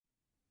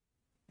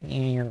There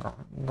you go.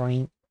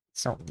 Going.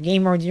 So,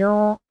 game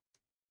audio.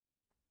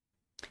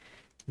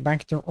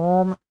 Back to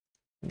home.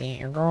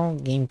 There you go.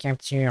 Game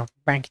capture.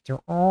 Back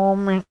to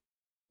home.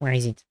 Where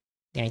is it?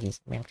 There it is.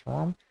 Back to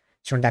home.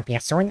 Should appear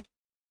soon.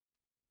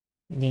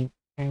 Then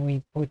I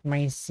will put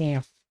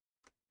myself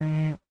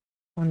on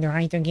the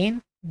right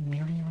again.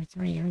 There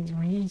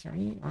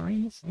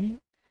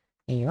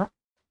you go.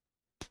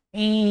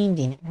 And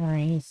then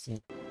I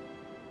see.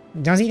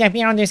 Does it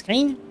appear on the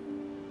screen?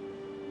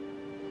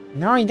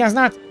 No, it does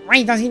not.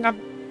 Why does it not?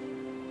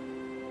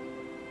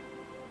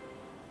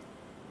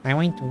 I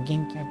went to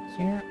game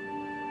capture.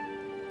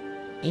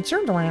 It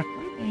should work.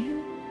 What the hell?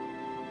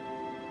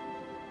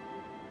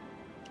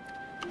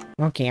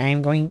 Okay, I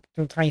am going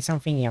to try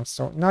something else.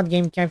 So, not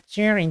game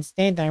capture.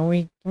 Instead, I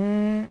will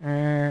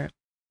game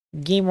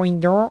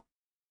window.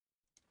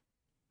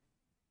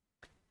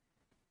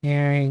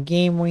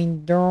 Game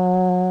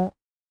window.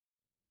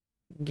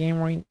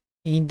 Game window.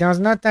 It does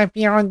not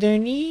appear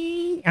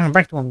underneath. Ah,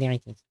 back to home. There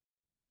it is.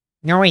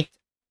 No, wait.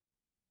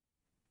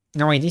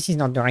 No, wait. This is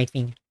not the right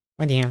thing.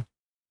 What the hell?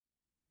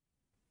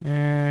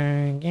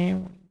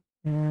 Game.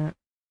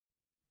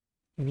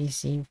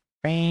 VC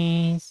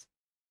face.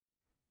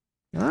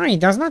 No, it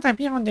does not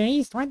appear on the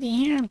list. What the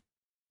hell?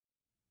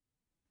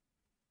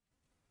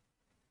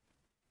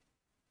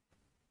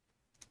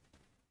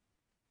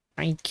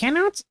 I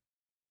cannot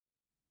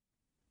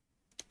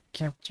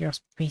capture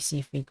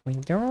specific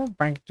window.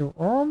 Back to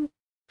home,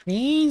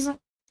 please.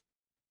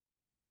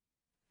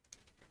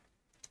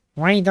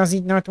 Why does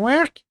it not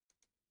work?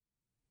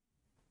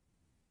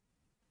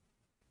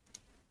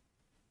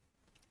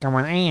 Come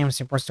on, I am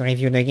supposed to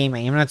review the game. I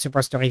am not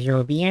supposed to review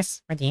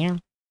OBS. What the hell?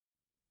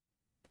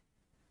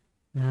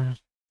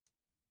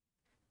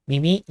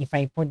 Maybe if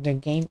I put the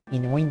game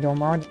in window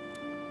mode.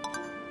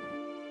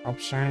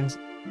 Options.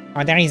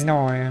 Oh, there is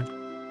no...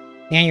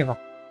 there you go.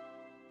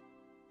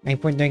 I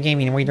put the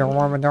game in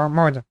window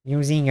mode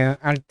using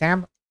Alt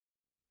Tab.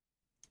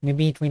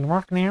 Maybe it will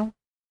work now.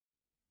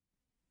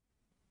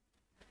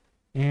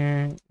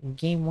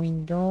 Game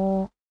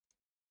window.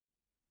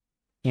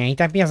 Yeah,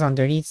 it appears on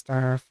the list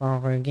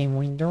for game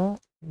window.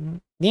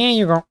 There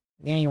you go.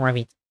 There you have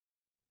it.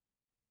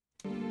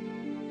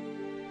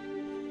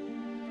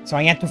 So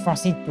I had to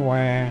force it to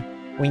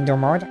window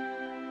mode.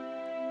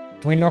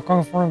 It will look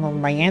awful on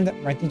my end,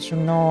 but it should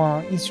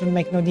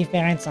make no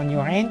difference on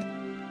your end.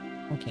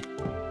 Okay.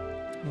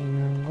 There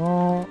you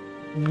go.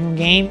 New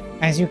game,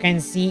 as you can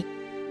see.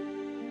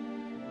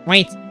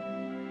 Wait.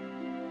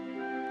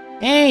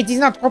 Hey, it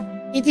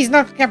is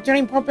not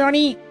capturing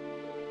properly.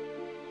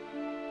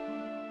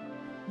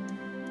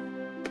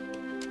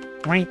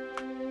 Right.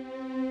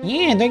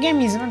 Yeah, the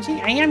game is launching.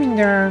 I am in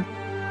the...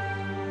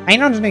 I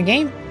launched the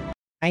game.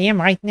 I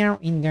am right now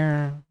in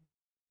the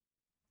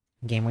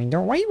game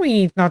window. Why will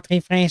it not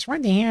refresh?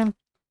 What the hell?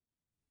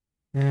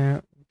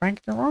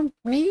 Back to home,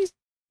 please.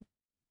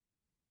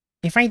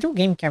 If I do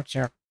game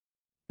capture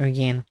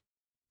again.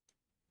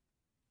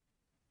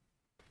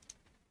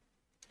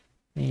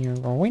 There you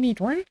go. Will it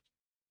work?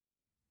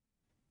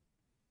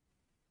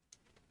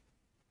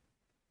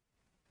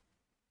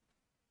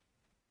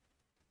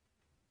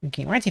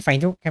 Okay, what if I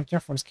do capture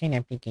full screen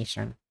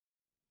application?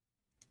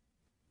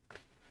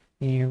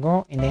 There you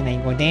go, and then I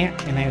go there,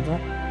 and I do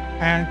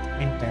Alt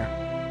Enter.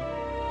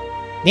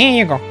 There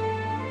you go.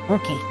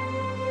 Okay.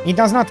 It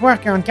does not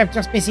work on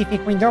capture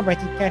specific window,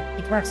 but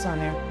it works on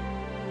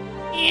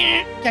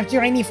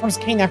capture any full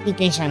screen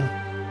application.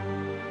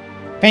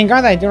 Thank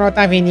God I do not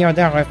have any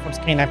other full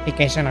screen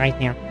application right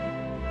now.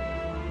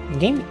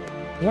 The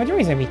audio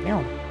is a bit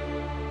loud.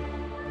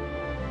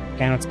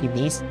 Cannot skip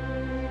this.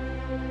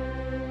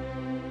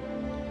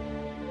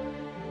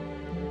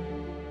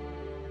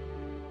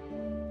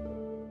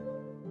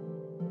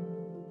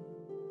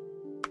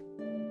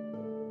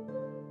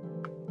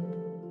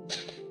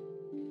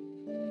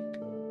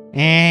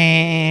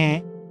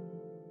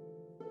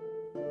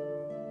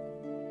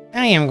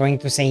 I am going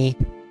to say,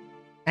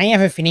 I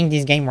have a feeling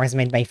this game was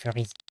made by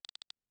furries.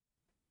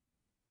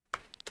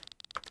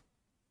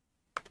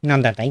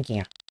 Not that I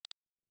care.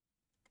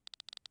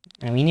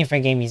 I mean, if a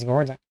game is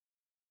good,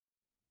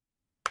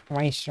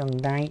 why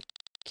should I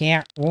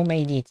care who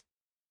made it?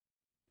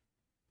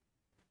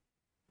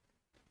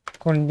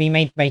 Could be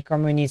made by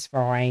communists for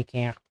all I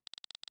care.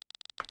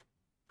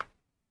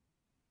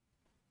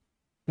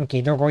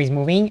 Okay, Doggo is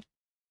moving.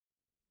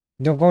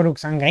 Doggo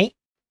looks hungry.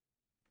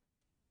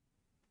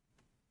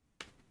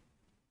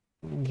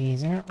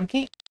 Gazer.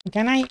 Okay,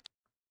 can I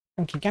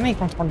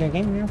control the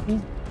game now,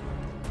 please?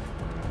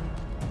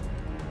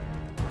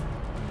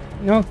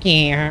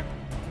 Okay,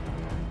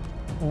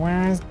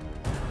 what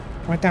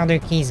are the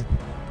keys?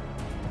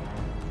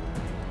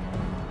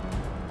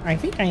 I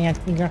think I had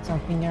figured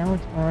something out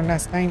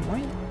last time.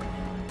 Why?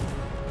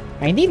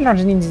 I did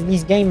launch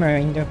this game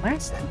in the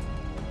past.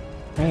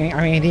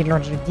 I did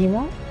launch the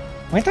demo.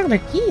 What are the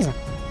keys?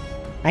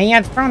 I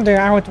had found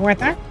out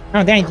what are...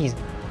 Oh, there it is.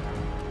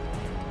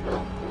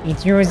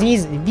 It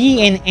uses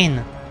D and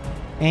N.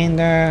 And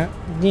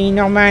the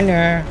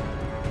normal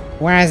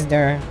was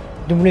the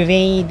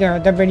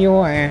WASD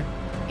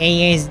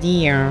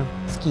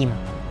scheme.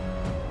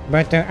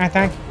 But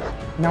attack,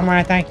 normal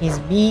attack is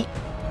B,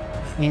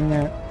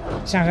 and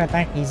charge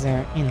attack is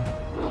N.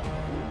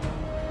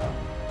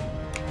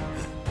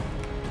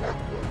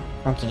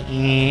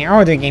 Okay,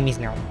 oh, the game is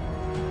low.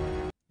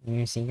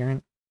 You see,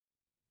 Here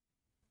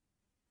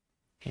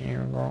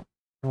we go.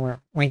 Lower.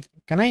 Wait,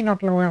 can I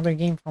not lower the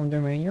game from the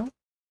menu?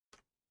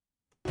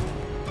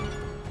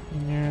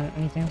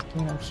 Item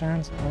skin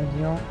options,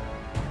 audio.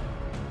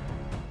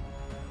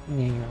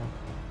 There you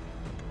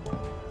go.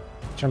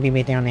 Should be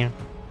better now.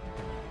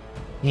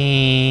 Yeah,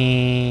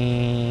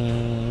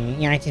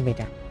 it is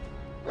better.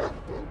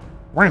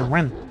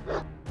 One.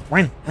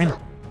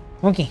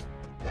 Okay.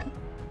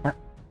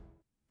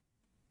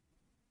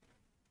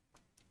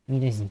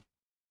 Need a Z.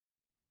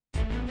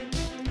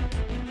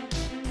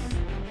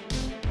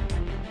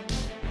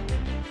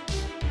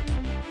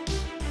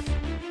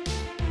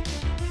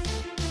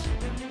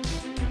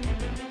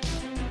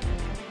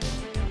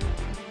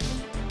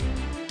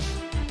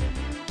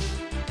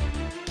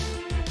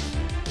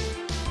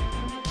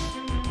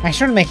 I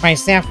should make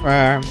myself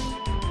a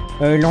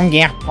long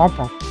hair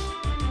proper,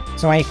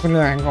 so I could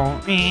go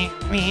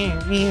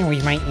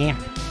with my hair.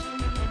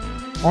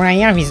 All I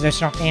have is the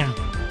short hair.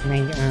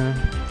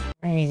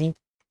 Where is it?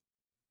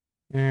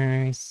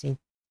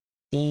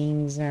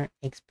 Settings,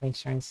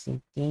 expression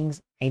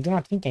settings. I do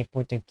not think I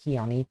put a key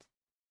on it.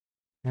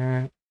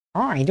 Oh,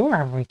 I do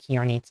have a key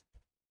on it.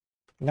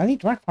 Does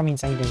it work from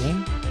inside the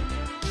game?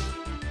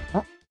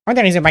 Oh,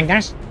 there is a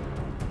backdash.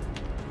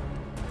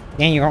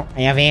 There you go.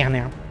 I have hair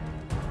now.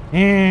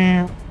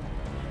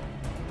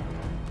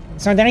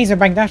 So there is a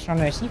backdash on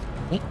the shift.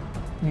 Okay.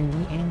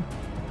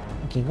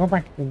 Okay, go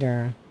back to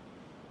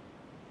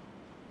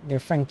the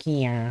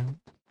funky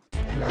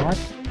what?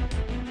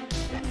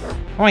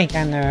 Oh, I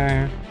can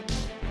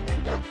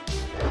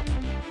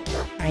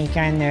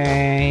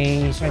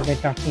shut the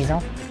torches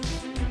off.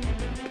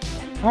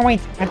 Oh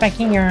wait,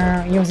 attacking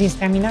uses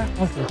stamina?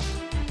 Okay.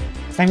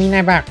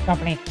 Stamina bar, top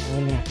left.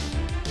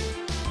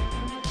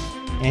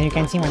 As you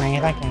can see when I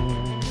attack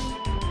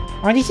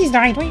oh, this is the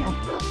right way?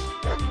 Okay.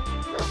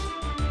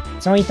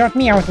 So he taught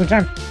me how to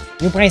jump.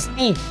 You press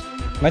A.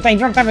 But I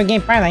don't have a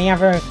gamepad, I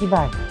have a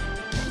keyboard.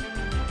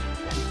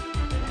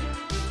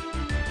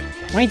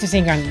 Wait a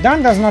second,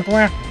 down does not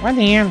work. What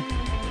the hell?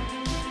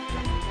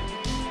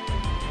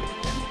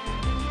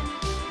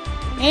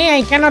 Hey,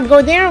 I cannot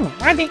go down.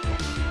 What the...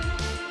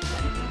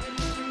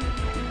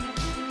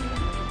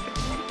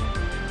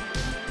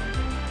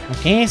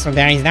 Okay, so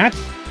there is that.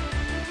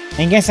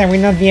 I guess I will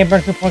not be able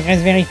to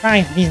progress very far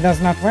if this does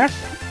not work.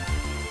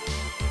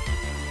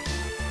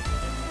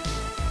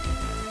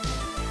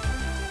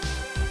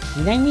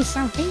 Did I miss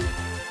something?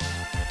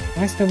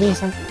 There has to be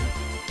something.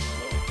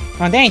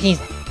 Oh, there it is.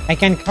 I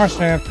can crush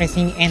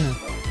pressing N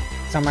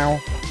somehow.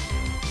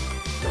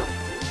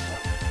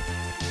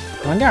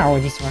 I wonder how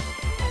this works.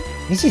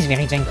 This is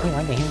very janky,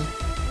 what the hell?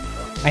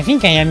 I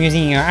think I am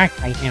using a hack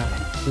right now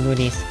to do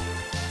this.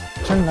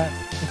 It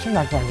should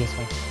not work this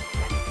way.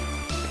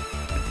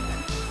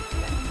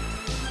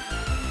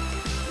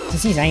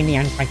 This is highly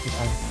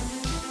unpractical.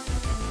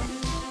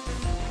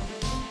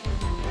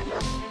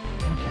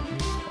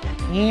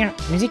 Okay. Yeah,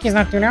 music is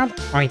not too loud?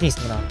 Oh, it is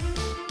too loud.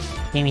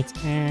 Damn it.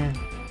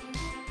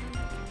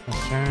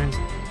 Options.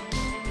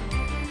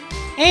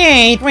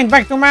 Hey, it went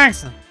back to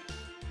max!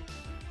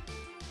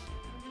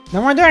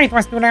 No wonder it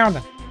was too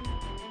loud.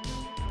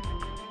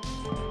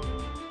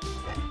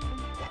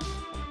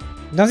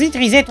 Does it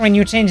reset when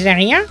you change the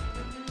area?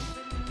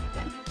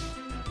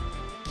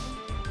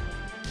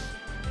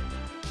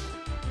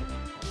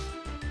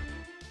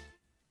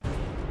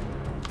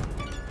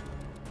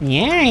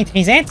 Yeah, it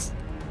resets.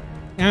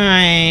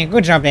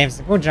 Good job,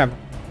 devs. Good job.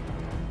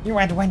 You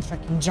had one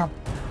fucking job.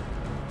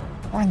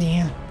 What the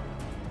hell?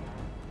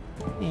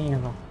 There you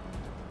go.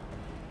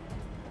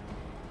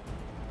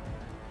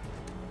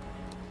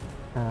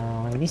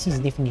 This is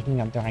definitely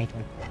not the right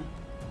one.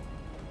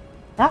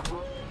 Oh!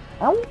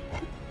 Oh!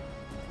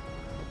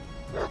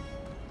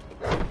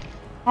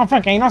 Oh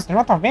fuck, I lost a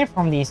lot of air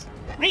from this.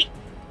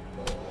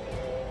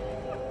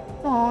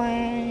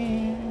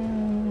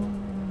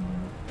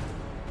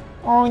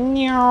 Oh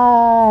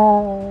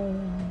no!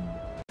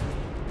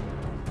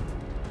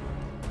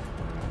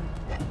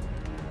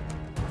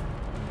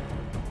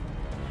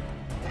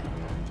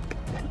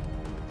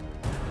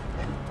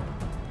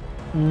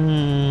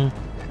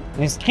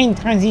 The screen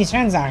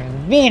transitions are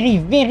very,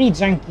 very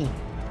janky.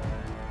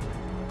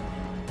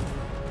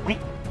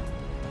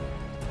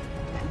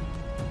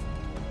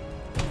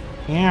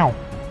 Ow.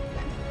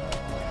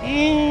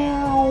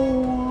 Ow.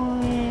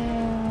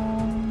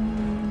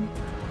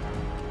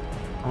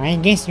 I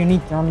guess you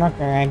need to unlock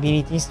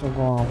abilities to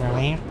go over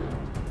there.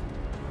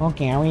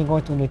 Okay, I will go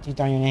to the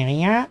tutorial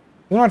area.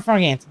 Do not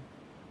forget.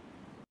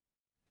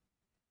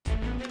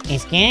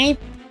 Escape.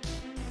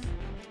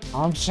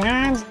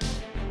 Options.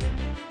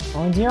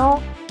 Audio.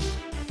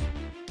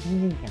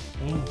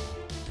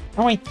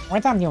 Oh wait,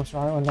 what are the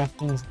other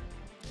things?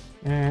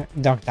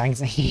 Dog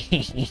tags.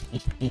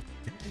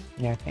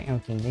 Yeah,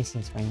 okay, this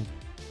is fine.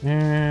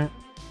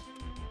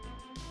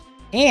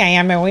 Hey, I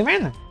am a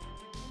woman.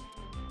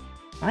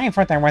 I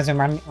thought I was a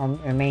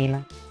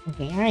male.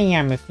 Okay, I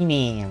am a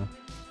female.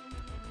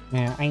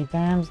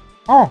 Items.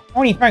 Oh,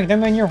 holy fuck, the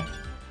menu.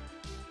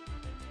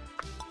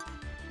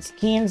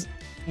 Skills,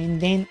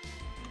 and then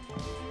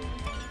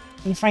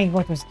if I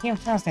go to skill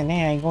first and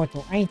then I go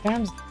to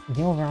items,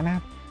 they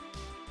overlap.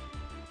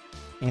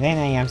 And then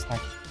I am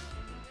stuck.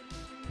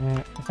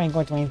 If I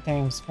go to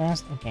items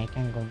first, okay, I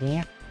can go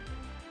there.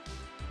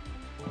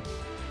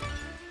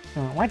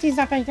 What is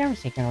that item?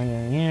 Second one,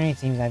 yeah, it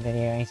seems that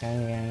there is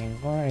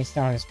a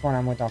restore a small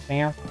amount of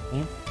health.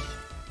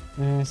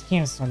 Okay.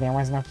 Skills, so there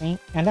was nothing.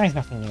 And there is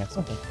nothing else,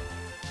 okay.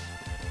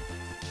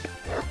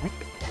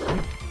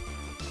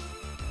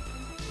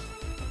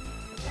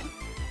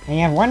 I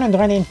have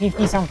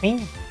 150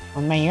 something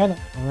on my head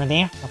over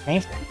there, top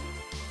left.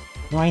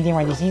 No idea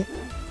what this is.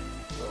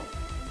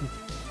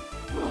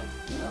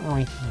 Oh,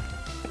 wait.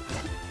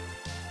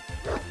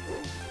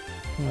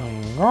 There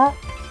you go.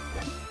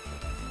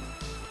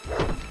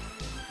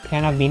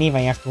 Cannot believe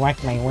I have to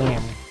act my way.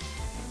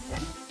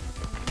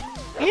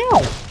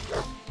 Ow!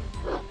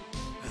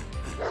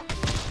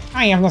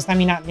 I have no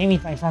stamina. Damn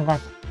it, I forgot.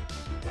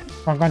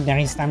 Forgot there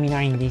is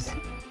stamina in this.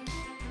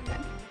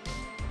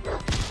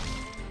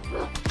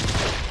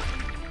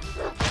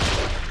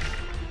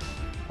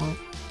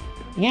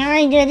 Yeah,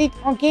 I get it.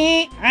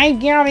 Okay, I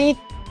get it.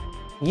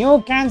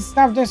 You can't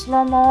stop the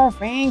slow-mo.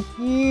 Thank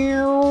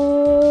you.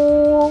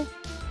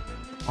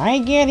 I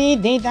get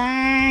it. They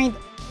died.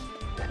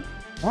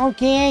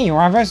 Okay, you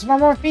have a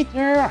slow-mo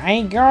feature.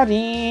 I got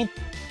it.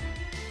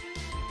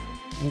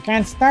 You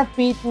can't stop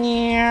it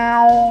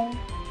now.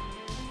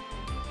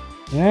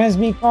 Just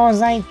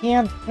because I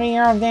killed 3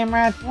 of them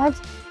at once.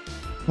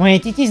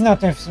 Wait, it is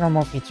not a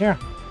slow-mo feature,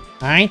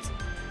 right?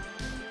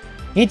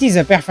 It is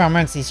a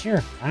performance issue,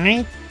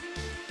 right?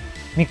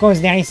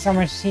 Because there is so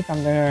much shit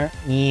on the...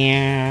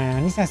 Yeah,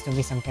 this has to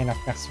be some kind of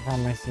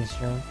performance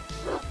issue.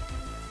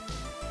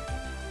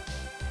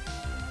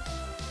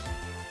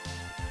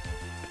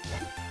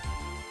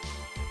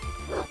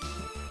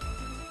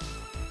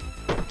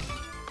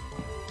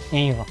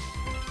 There you go.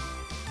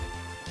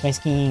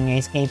 Risking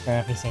escape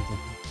reset it.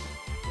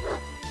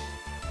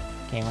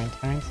 Okay, one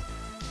tries.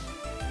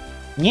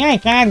 Yeah, I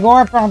can't go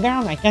up or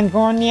down. I can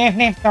go only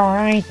left or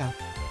right.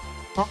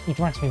 Oh, it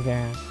works with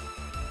the...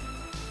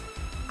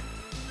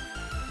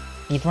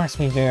 It works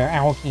with the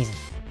arrow keys.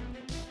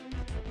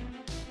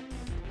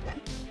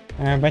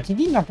 But it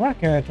did not work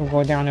to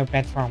go down a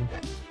platform.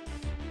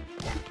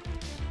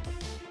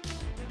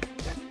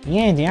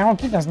 Yeah, the arrow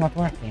key does not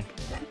work here.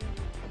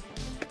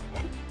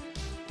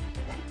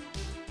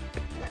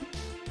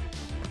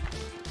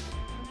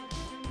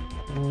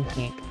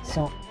 Okay,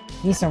 so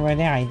this over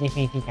there I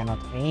definitely cannot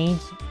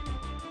reach.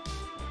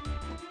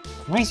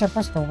 Am I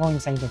supposed to go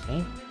inside the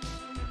cave?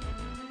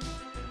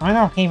 Oh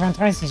no, cave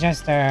entrance is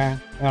just a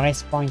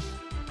rest point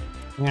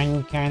where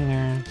you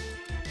can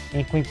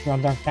equip your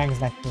dog tags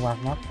that you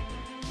have not.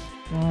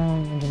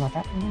 Do not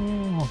have.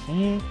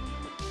 Okay.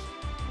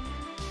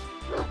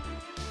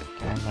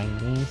 Can I buy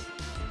this?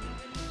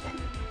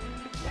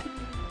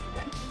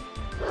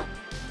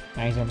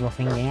 There is a blue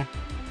thing there.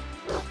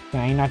 Can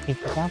I not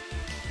pick it up?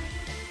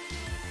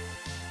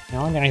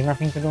 No, there is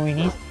nothing to do with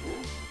this.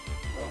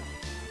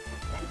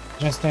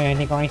 Just a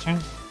decoration.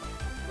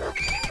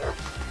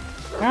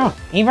 Oh,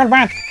 evil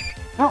bat!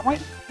 Oh, wait.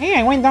 Hey,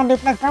 I went down the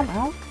platform.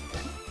 Oh.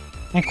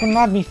 I could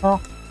not before.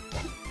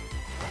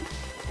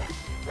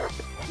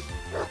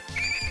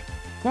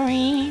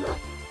 Sorry.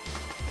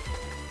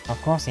 Of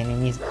course,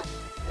 enemies.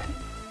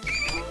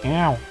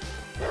 Ow.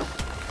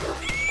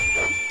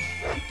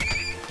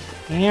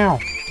 Ow.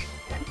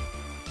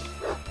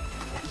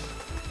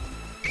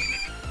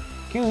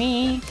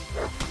 Gooey.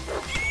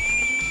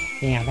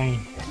 There, dang.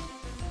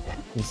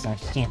 Piece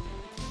of shit.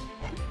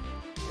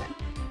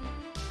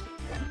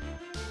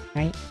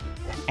 I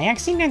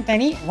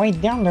accidentally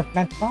went down the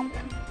platform.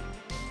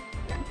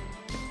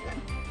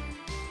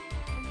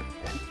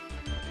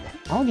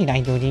 How did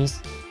I do this?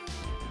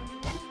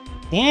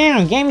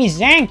 Damn, game is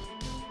jank!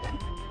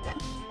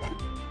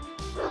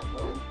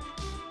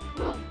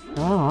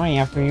 Oh, I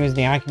have to use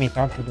the hack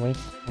method to do it.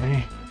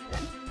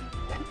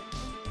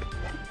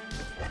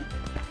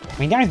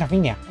 Wait, there is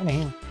nothing there. What the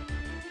hell?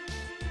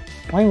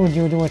 Why would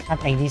you do a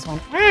trap like this one?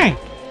 Why?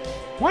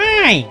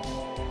 Why?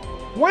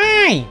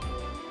 Why?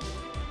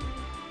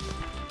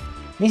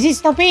 This is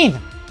stupid!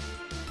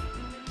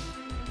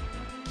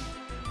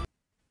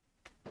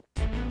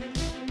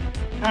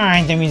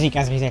 Ah, the music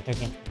has reset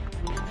again.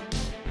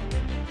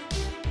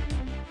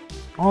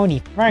 Holy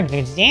fuck,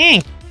 the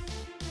jank!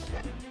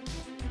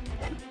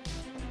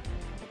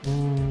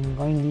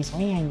 Going this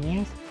way, I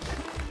guess.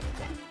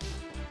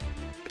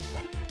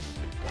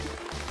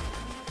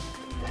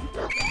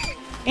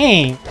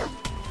 Hey!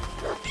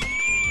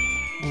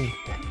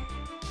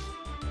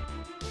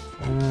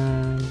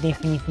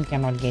 Definitely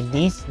cannot get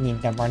this.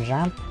 Need double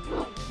jump.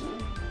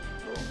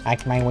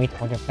 Hack my way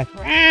through the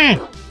platform. Ah!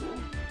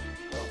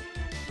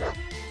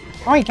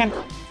 Oh, I can.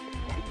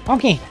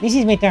 Okay, this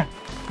is better.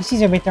 This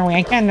is a better way.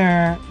 I can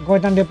go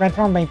down the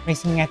platform by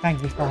pressing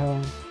attack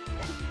before...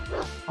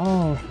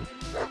 Oh.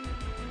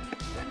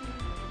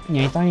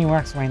 Yeah, it only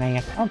works when I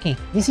get... Okay,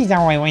 this is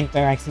how I went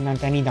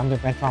accidentally down the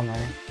platform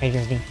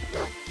previously.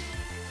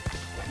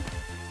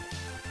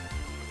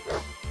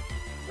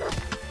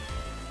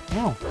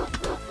 Ow.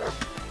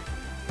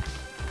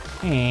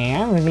 Hey,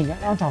 I really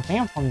got out of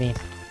health from this.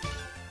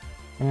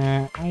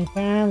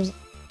 Items.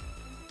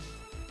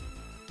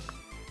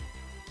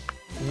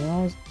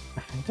 Yours.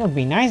 It would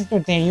be nice to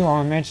tell you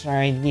how much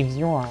it gives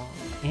you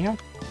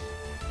health.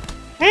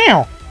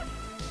 Ow!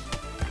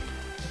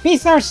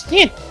 Piece of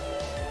shit!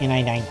 And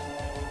I died.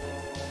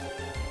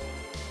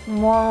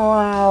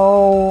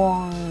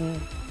 Wow.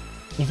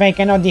 If I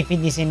cannot defeat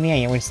this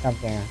enemy, I will stop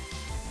the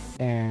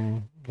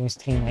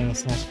stream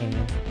slash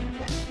review.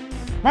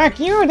 Fuck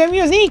you, the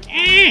music!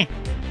 Ah!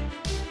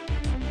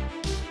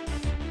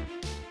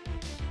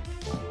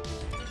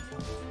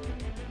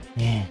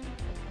 Yeah.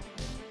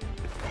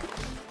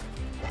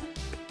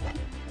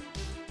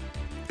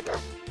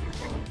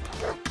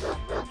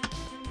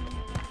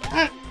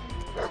 Ah!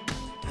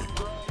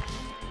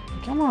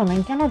 Come on,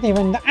 I cannot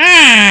even...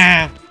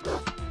 Ah!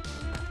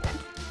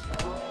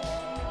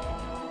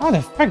 How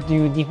the fuck do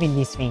you defeat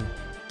this thing?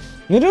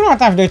 You do not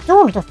have the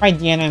tool to fight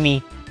the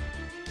enemy.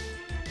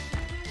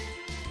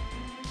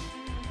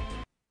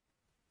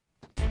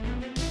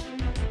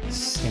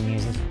 The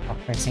music, for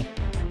fuck's sake.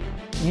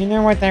 You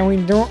know what I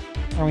will do?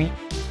 Oh, wait.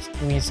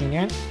 Give me a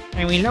second.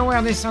 I will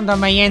lower the sound on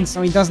my end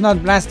so it does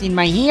not blast in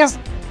my ears.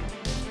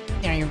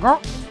 There you go.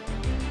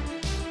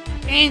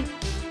 And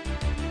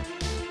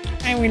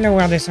I will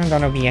lower the sound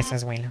on OBS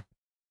as well.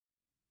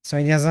 So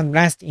it doesn't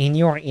blast in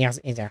your ears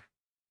either.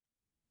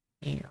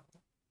 Here.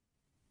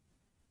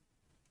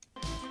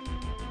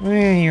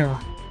 Where are you?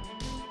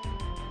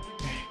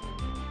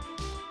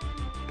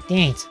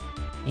 Dang it.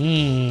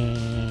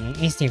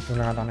 It's still too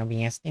loud on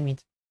OBS, damn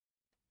it.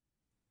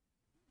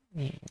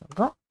 There you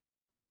go.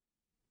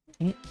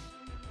 Okay.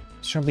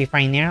 Should be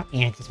fine now.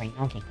 Yeah, it is fine.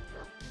 Okay.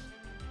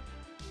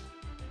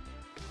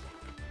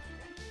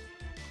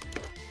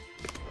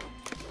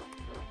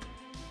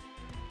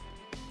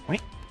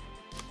 Wait.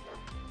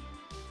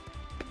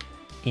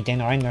 It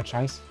didn't run, no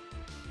choice.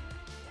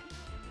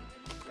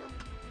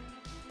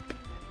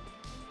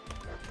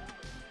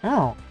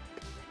 Oh.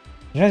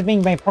 Just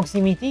being by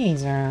proximity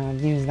is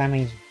deals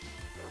damage.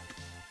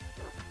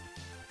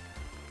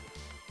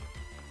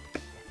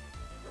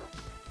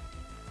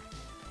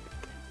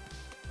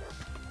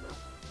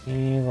 There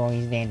you go,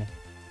 he's dead.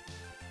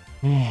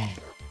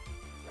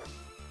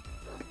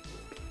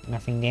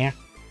 Nothing there.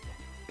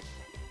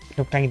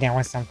 Looked like there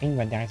was something,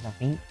 but there is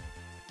nothing.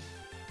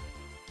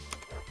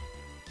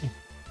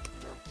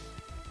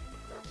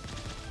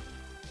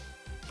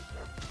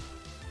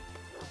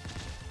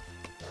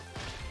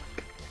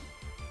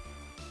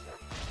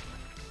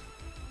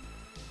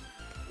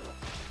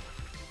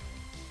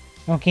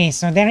 Okay,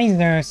 so there is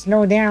the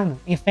slowdown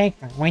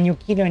effect when you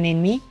kill an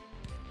enemy.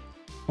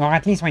 Or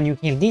at least when you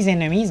kill these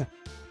enemies.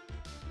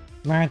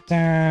 But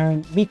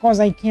because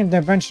I killed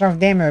a bunch of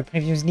them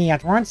previously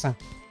at once,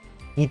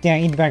 it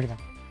bugged.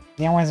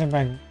 There was a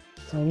bug.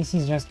 So this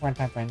is just what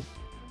happened.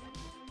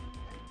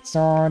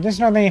 So the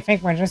slowdown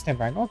effect was just a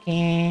bug.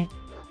 Okay.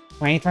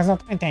 Well, it was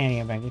not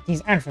entirely a bug. It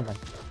is half a bug.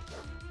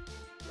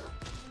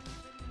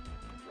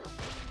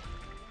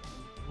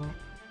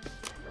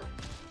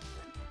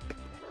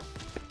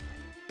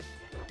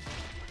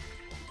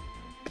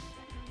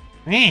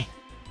 Eh!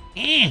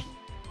 Eh!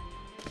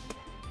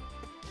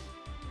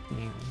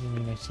 Give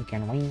me the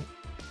chicken wing.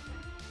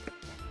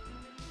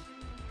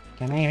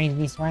 Can I reach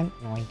this one?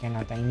 No, I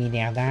cannot. I need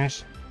air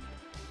dash.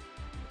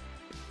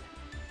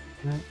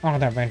 Or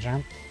double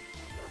jump.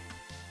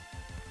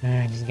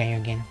 This guy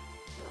again.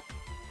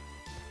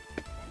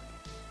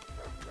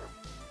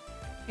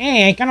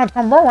 Hey, I cannot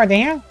combo. What the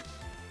hell?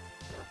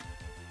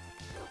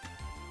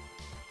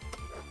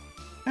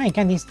 I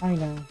can destroy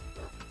the...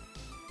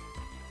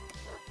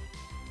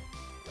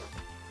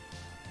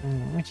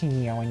 Much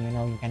easier when you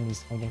know you can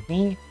destroy the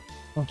thing.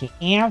 Okay,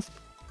 health.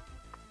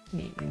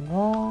 There you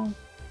go.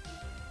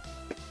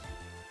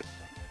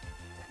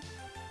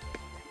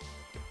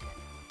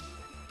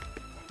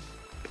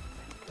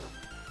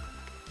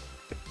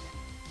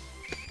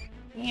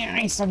 Yeah,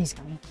 I saw this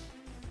coming.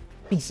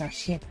 Piece of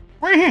shit.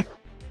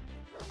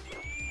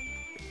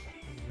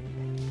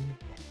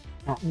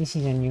 Oh, this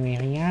is a new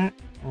area.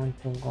 I want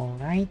to go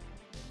right.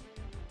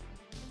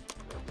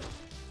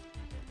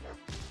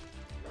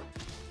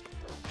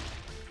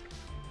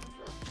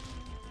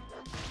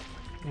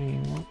 There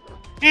you go.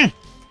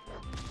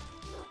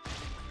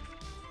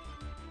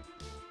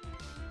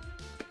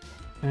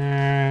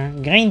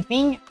 Green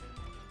thing.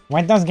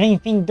 What does green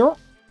thing do?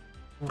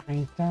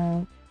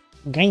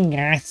 Green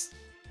grass.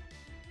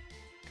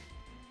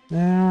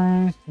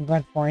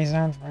 Got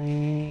poisoned.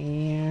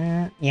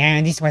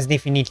 Yeah, this was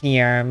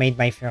definitely made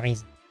by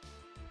furries.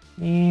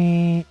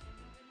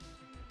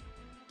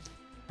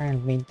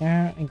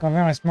 Better.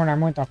 Recover a small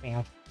amount of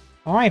health.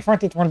 Oh, I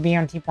thought it would be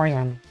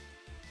anti-poison.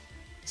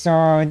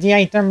 So the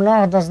item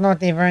lore does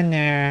not even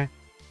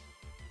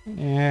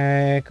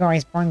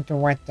correspond to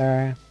what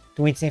to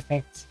its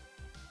effects.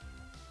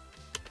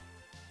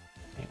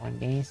 I want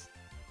this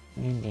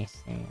and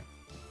this.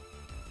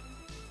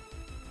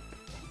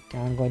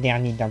 Can't go there,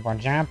 need double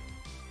jump.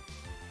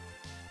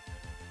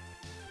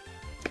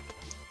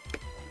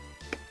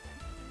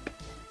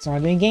 So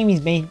the game is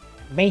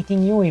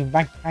baiting you with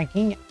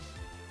backtracking.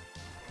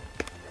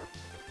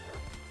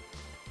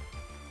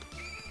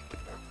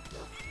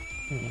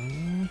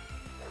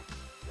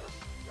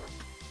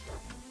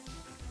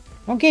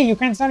 Okay, you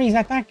cancel his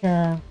attack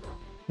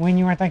when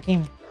you attack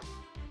him.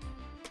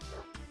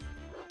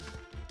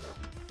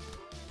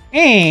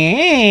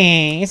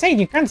 Hey, I said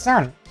you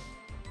cancel.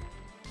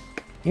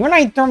 You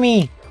lied to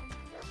me.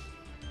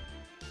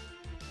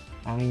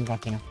 I ain't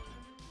got enough.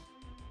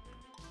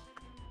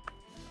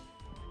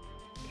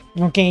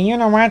 Okay, you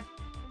know what?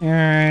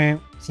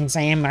 Since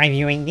I am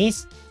reviewing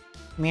this,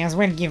 may as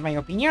well give my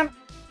opinion.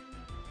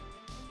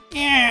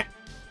 Yeah,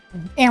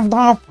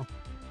 airdrop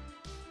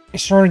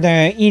should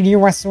heal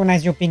you as soon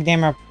as you pick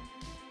them up.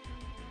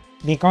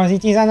 Because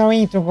it is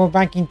annoying to go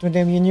back into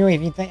the menu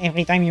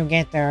every time you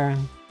get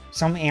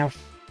some health.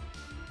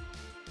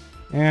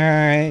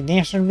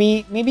 There should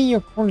be, maybe you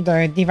could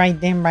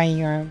divide them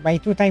by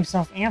two types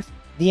of health.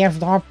 The health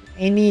drop,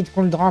 it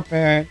could drop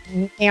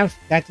health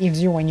that heals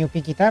you when you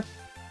pick it up.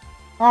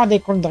 Or they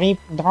could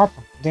drop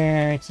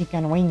the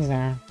chicken wings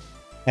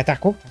that are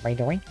cooked, by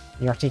the way.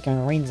 Your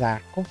chicken wings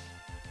are cooked.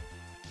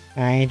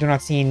 I do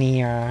not see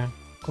any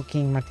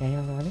cooking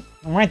material already.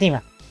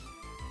 Whatever.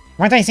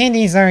 What I said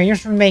is you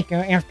should make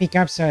health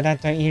pickups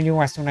that heal you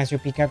as soon as you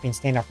pick up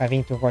instead of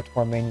having to go to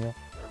a menu.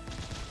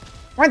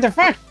 What the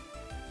fuck?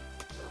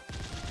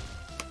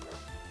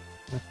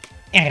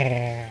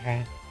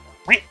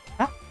 Wait.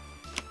 Oh.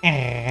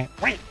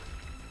 Wait.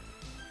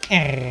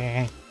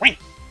 Wait.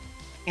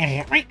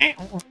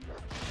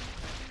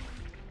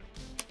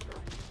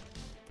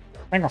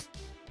 Bang off.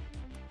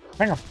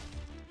 Bang off.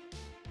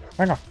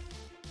 Bang off.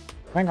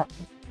 Bang off.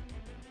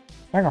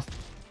 Bang off.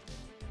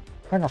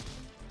 Bang off.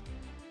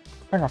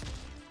 Bang off.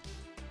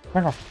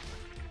 Bang off.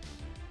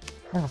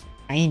 Bang off.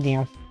 I need the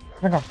health.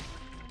 Bang off.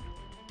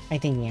 I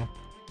take the health.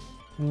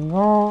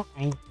 Go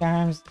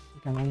items.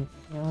 Come on.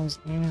 Use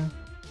here.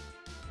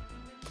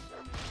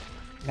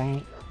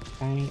 Die.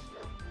 Die.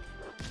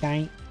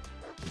 Die.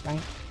 Die.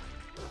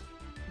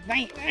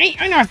 Die. Die.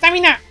 Oh no,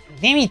 stamina!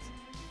 Damn it!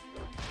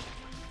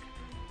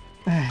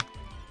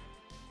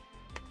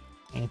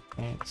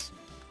 Apex.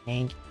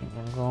 Egg. Here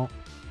we go.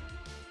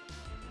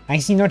 I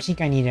see no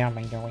chicken either,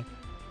 by the way.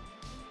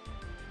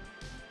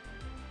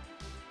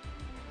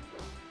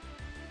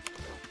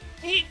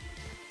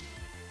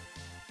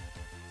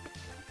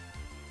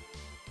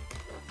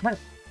 Well,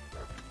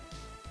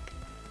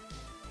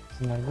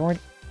 it's not good.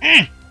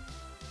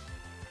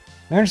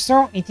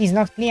 Also, it is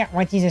not clear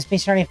what is a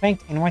special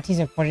effect and what is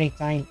a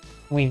projectile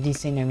with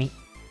this enemy.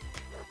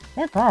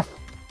 Back off!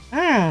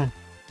 Ah!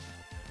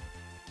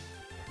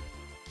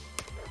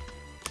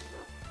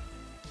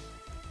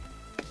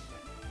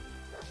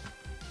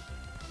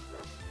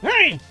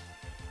 Hey!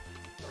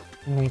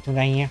 I'm going to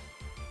die here.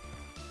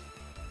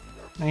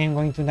 I am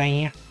going to die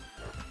here.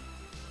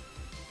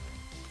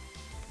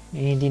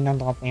 He did not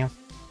drop health.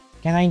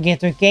 Can I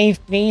get a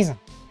cave, please?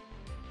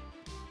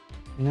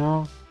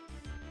 No.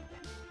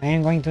 I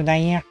am going to die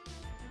here.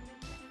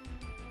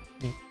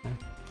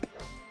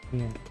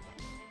 Here.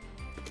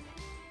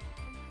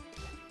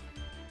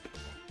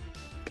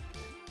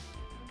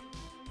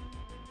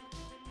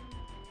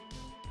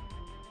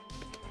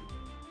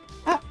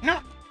 Oh, no!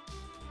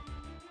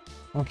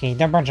 Okay,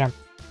 double jump.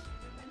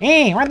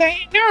 Hey, what the...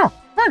 No!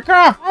 Fuck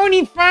off!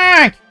 Holy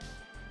fuck!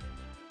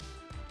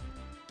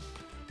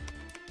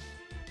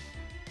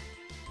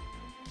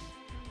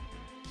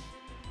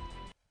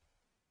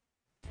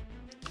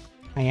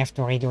 I have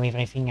to redo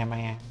everything, am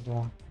I?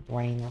 Do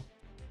I know?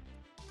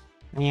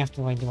 I have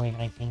to redo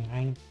everything,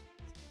 right?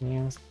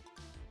 Yes.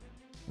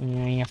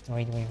 Yeah, I have to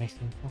redo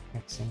everything, for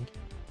fuck's sake.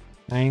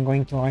 I'm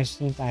going to rush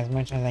it as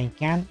much as I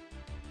can.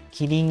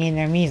 Killing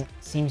enemies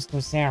seems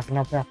to serve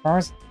no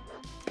purpose.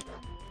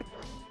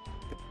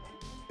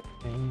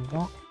 There you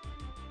go.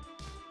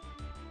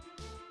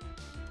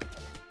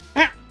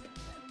 Ah!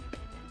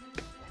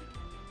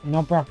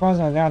 No purpose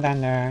other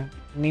than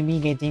maybe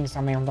getting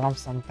some airdrops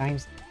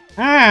sometimes.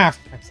 Ah,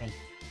 for fuck's sake.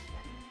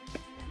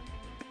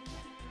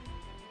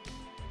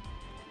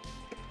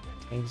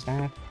 Change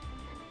that.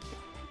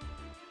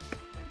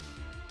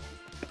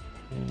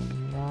 There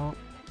you go.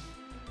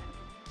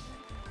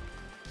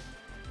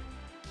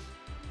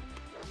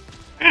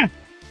 Ah!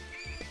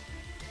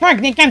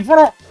 Fuck, they can't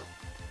follow!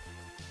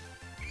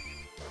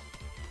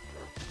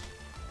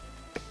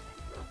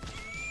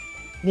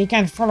 They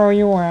can't follow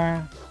you,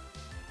 Ah,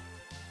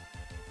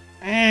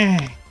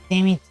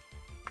 damn it.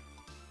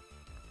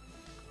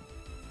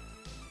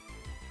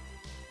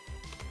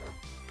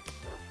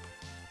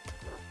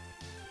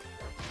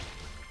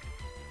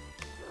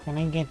 Can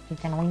I get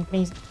chicken wing,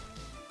 please?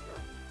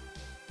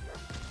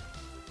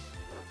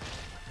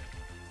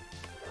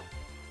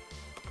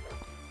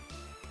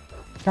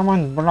 Come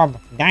on, blob.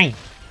 Die.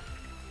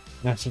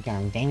 No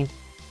chicken, damn it.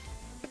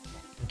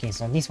 Okay,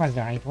 so this was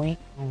the right way.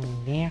 Over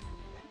there.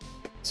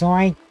 So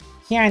I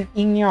can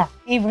ignore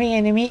every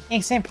enemy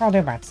except for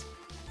the bats.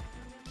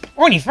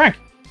 Holy fuck!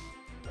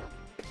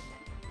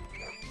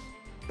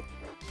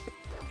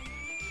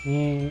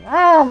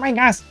 Oh my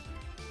gosh!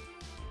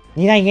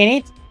 Did I get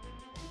it?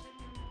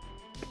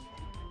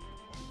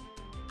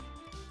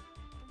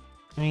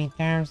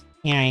 Items.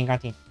 Yeah, I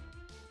got it.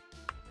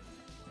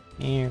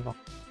 There you go.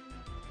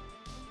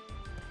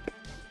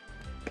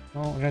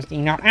 Oh, just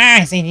ignore.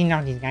 Ah, I said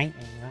ignore this guy.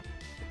 There you go.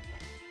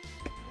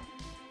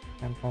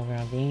 Jump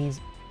over these.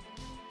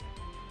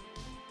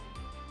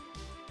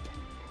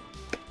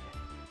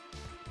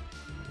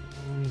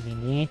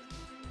 Delete.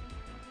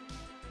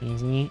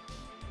 Easy.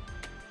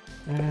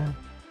 There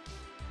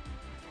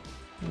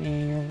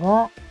you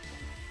go.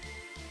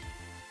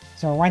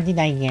 So what did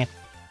I get?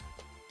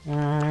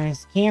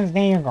 Skills,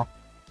 there you go.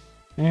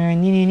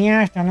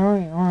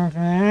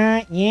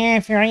 Yeah,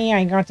 Fury,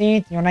 I got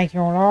it. You like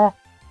your lore?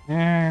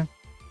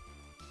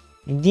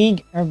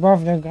 Dig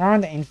above the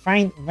ground and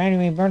find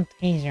valuable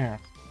treasures.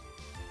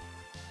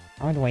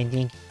 How do I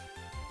dig?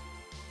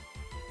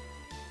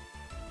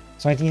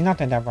 So it is not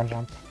a double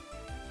jump.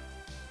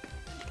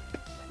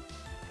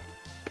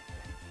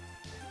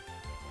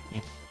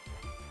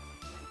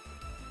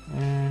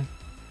 Yeah.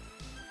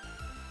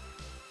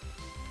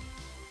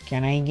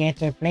 Can I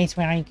get a place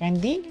where I can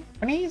dig,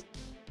 please?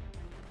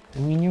 I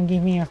mean, you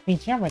give me a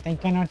feature, but I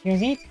cannot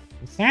use it.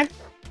 Is that?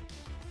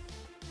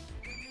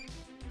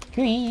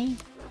 Hey,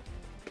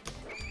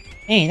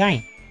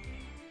 die.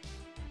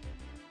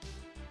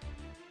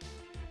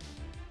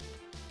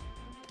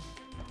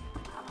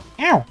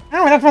 Ow!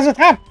 Ow, that was a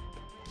trap!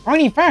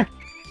 Holy fuck!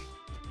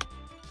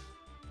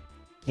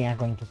 They are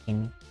going to kill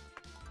me.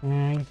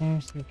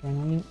 Items,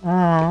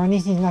 oh,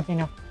 this is not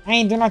enough.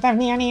 I do not have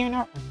nearly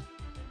enough.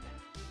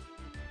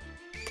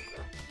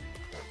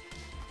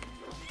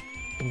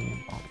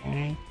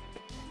 Okay.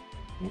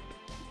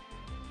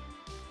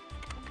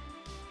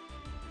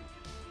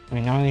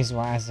 When always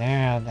was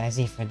heard as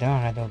if a door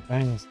had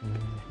opened in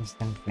a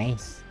distant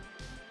place.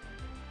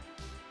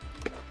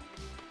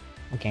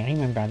 Okay,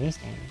 remember this.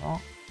 There you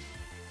go.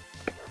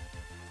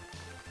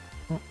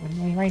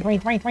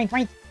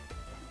 Wait.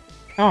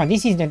 Oh,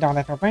 this is the door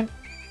that opened.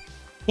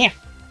 Here.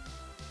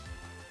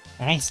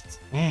 Rest.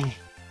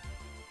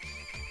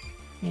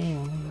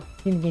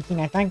 Still getting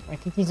attacked,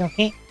 but it is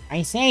okay.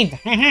 I saved.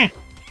 Haha.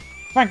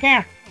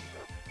 Fucker.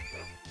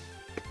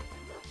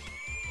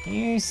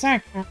 You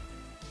suck. Oh,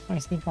 I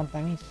still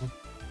contamination.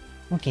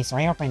 Okay, so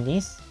I open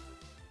this.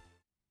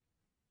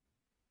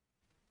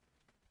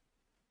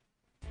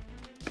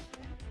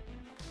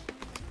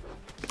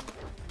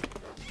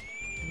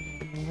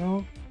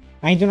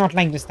 I do not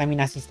like the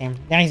stamina system.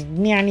 There is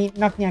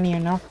not nearly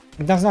enough.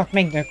 It does not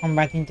make the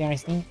combat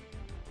interesting.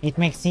 It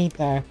makes it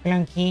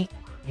clunky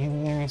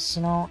and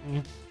slow.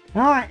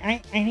 No,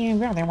 I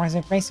remember there was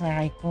a place where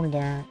I could...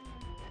 the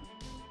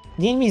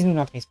enemies do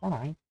not respawn,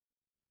 right?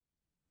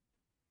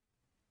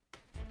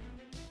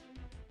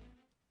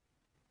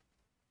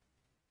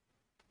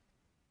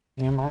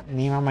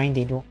 Never mind,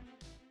 they do.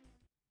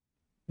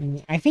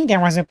 I think there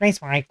was a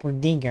place where I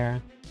could dig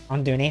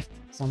on the left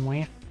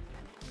somewhere.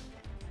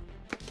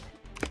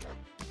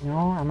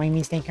 No, am I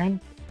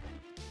mistaken?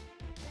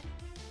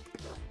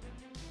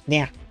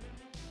 There.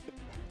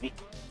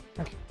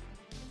 Okay.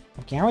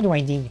 Okay, how do I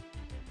dig?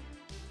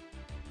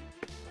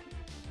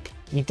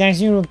 It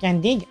tells you can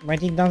dig,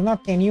 but it does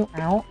not tell you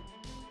how.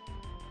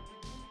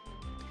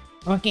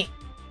 Okay.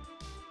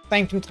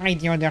 Time to try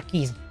the other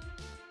keys.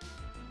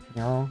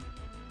 No.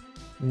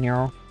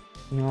 No.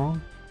 No.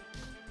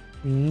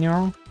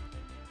 No.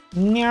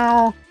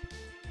 No.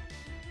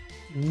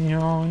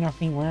 No,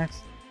 nothing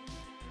works.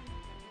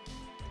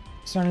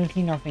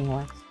 Absolutely nothing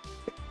works.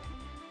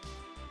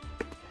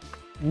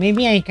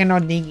 Maybe I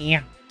cannot dig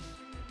here.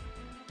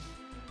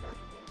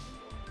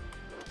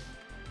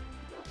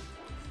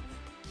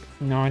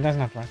 No, it does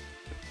not work.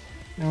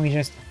 No, we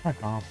just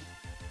fuck off.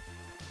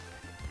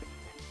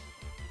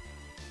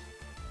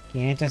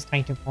 Okay, let us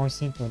try to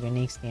proceed to the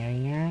next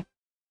area.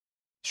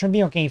 Should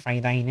be okay if I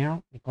die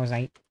now, because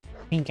I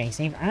think I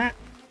saved. Ah!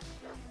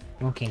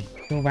 Okay,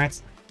 2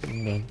 bats.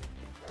 I'm dead.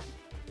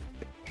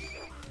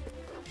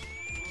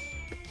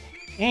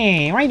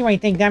 Hey, why do I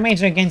take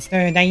damage against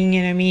dying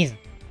enemies?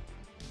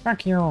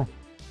 Fuck you.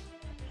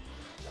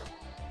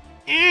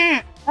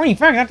 Ah! Holy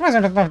fuck, that was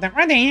a lot of them.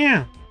 What the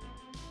hell?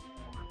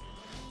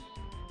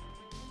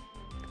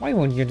 Why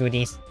would you do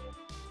this?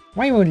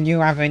 Why would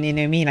you have an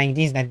enemy like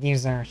this that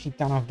deals a shit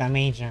ton of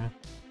damage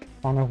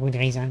for no good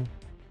reason?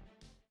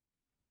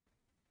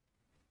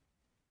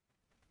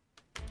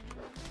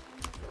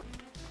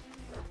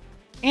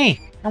 Hey,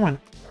 come on.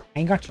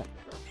 I got you.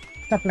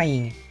 Stop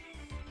lying.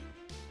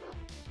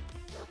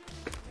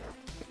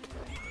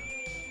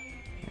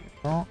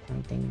 Go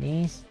and take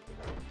this.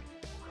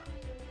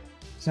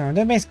 So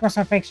the best course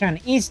of action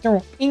is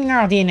to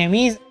ignore the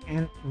enemies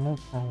and move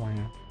forward.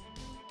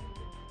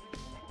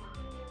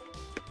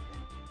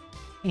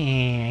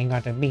 Yeah, I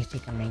got a big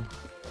chicken leg.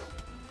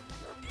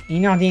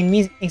 Ignore the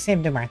enemies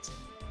except the bats,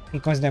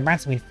 because the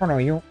bats will follow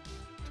you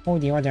through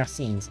the other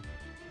scenes.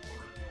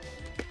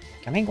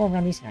 Can I go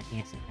over this? Yes,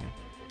 I can.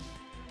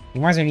 It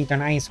was a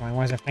little ice, so I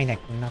was afraid I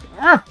could not.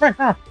 Oh, fuck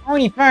off!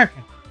 Holy fuck!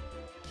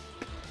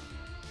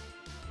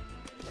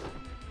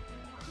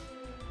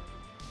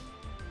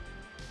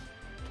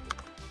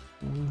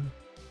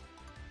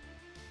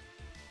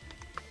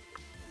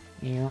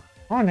 Yeah.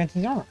 Oh, that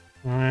is all.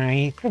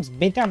 It looks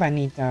better than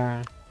it.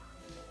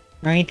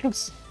 It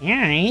looks.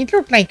 Yeah, it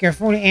looks like a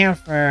full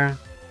health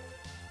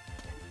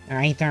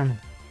item.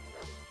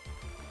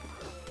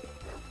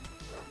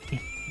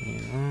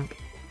 Yeah.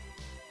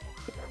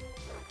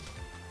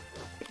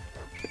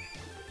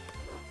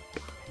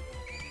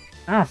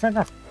 Oh, fuck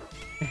off.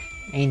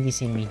 Ain't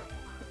this in me?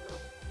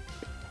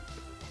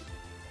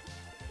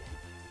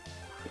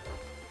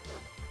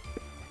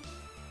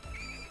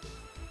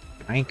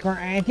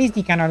 At least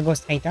he cannot go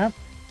straight up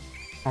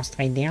or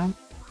straight down.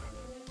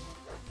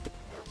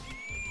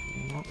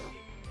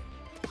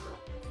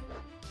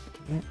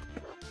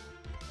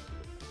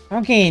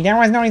 Okay, there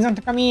was no reason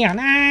to come here.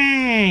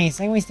 Nice!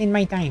 I wasted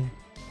my time.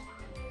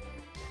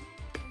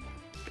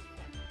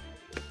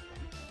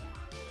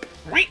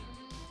 Wait!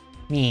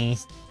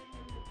 Missed.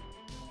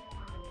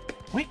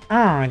 Wait!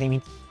 Oh, damn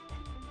it.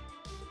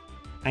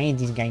 I hate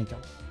this guy too.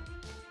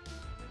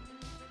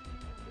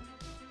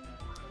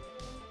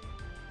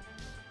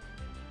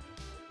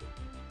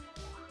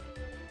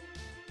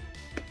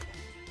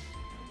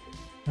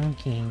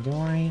 Okay, do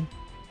I...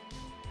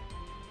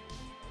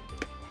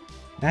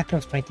 That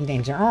looks pretty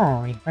dangerous.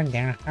 Oh, in fact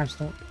there are traps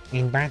too.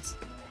 And bats.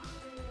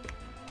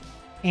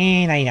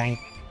 And I died.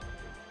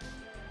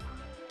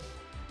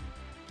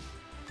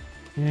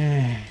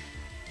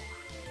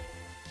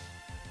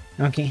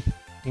 Okay,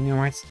 you know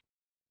what?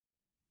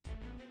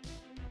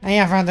 I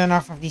have had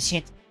enough of this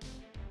shit.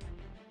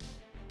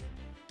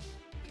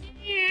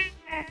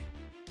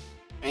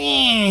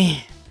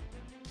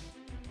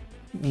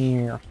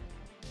 Yeah.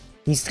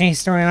 This train's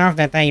strong enough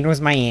that I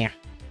lose my hair.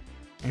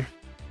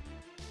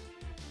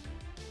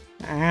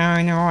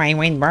 Oh no, I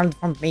went bald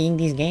from playing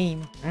this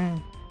game.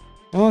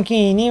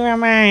 Okay, never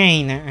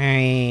mind.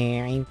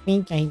 I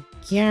think I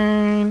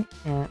can...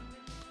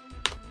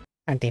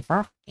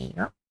 T4. There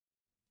you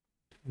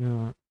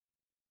go.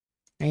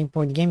 I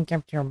put game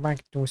capture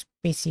back to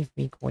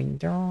specific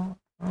window.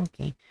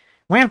 Okay.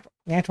 Well,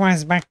 that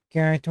was back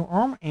to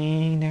home,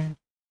 and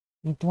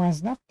it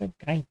was not the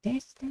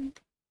greatest.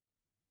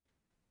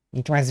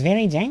 It was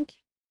very janky.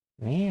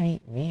 Very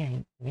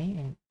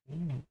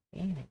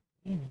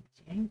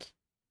janky.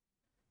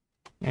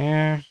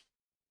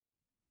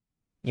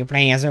 You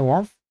play as a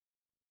wolf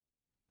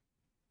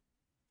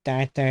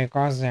that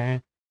goes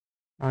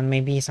on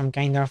maybe some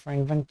kind of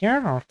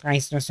adventure or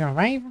tries to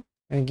survive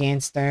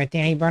against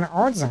terrible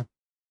odds.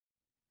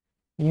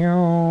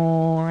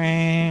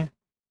 You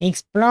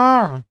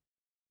explore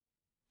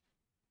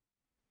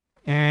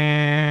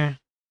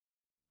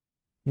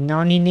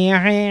non-linear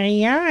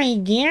area, I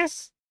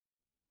guess.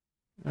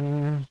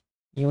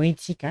 You eat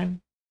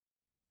chicken.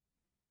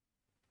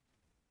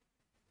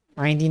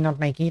 I did not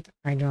like it.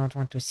 I do not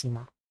want to see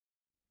more.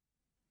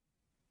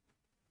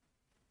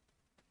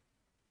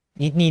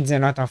 It needs a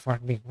lot of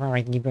work before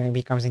it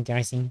becomes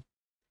interesting.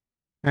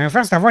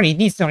 First of all, it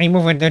needs to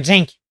remove the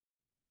jank.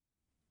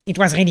 It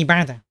was really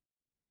bad.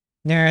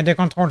 The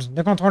controls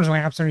were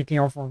absolutely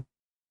awful.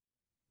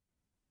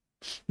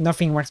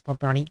 Nothing works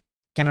properly.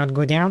 Cannot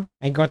go down.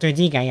 I got a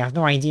dig. I have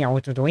no idea how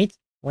to do it.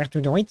 Where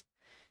to do it.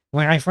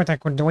 Where I thought I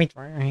could do it,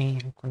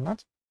 I could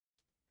not.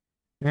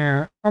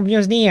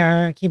 Obviously,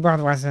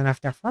 keyboard was an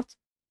afterthought.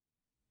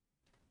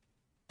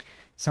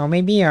 So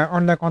maybe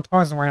all the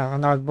controls were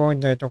not both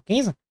to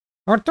keys.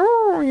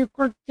 Although you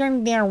could tell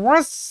there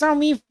was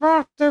some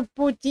effort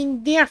put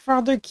in there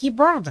for the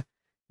keyboard.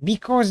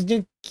 Because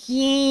the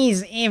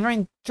keys,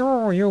 even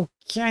though you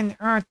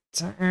cannot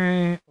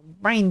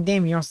bind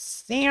them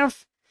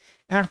yourself,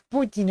 are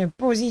put in a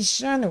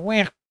position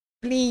where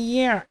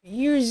player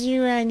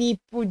usually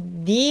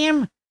put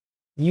them.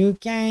 You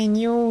can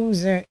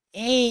use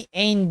A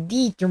and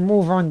D to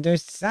move on the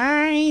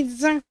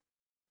sides.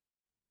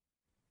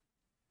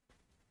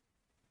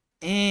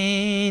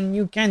 And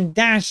you can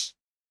dash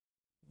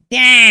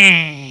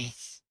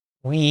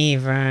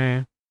with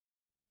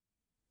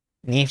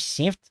left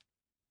shift,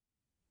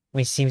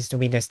 which seems to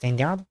be the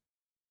standard.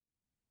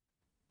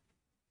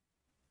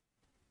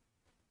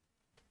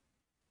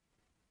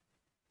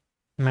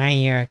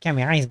 My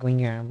camera is going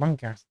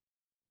bonkers.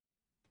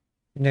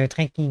 The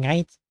tracking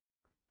rate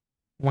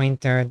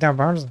went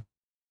doubles.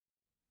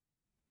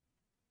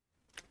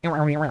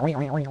 Yeah,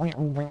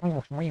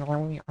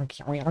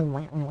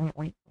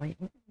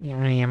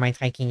 my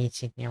tracking is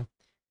shit now.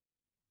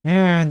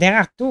 There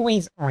are two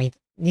ways. Wait,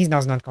 this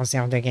does not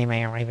conserve the game I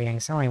am reviewing,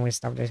 so I will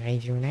stop the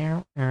review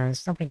now.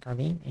 Stop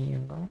recording. There you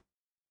go.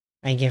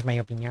 I gave my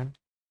opinion.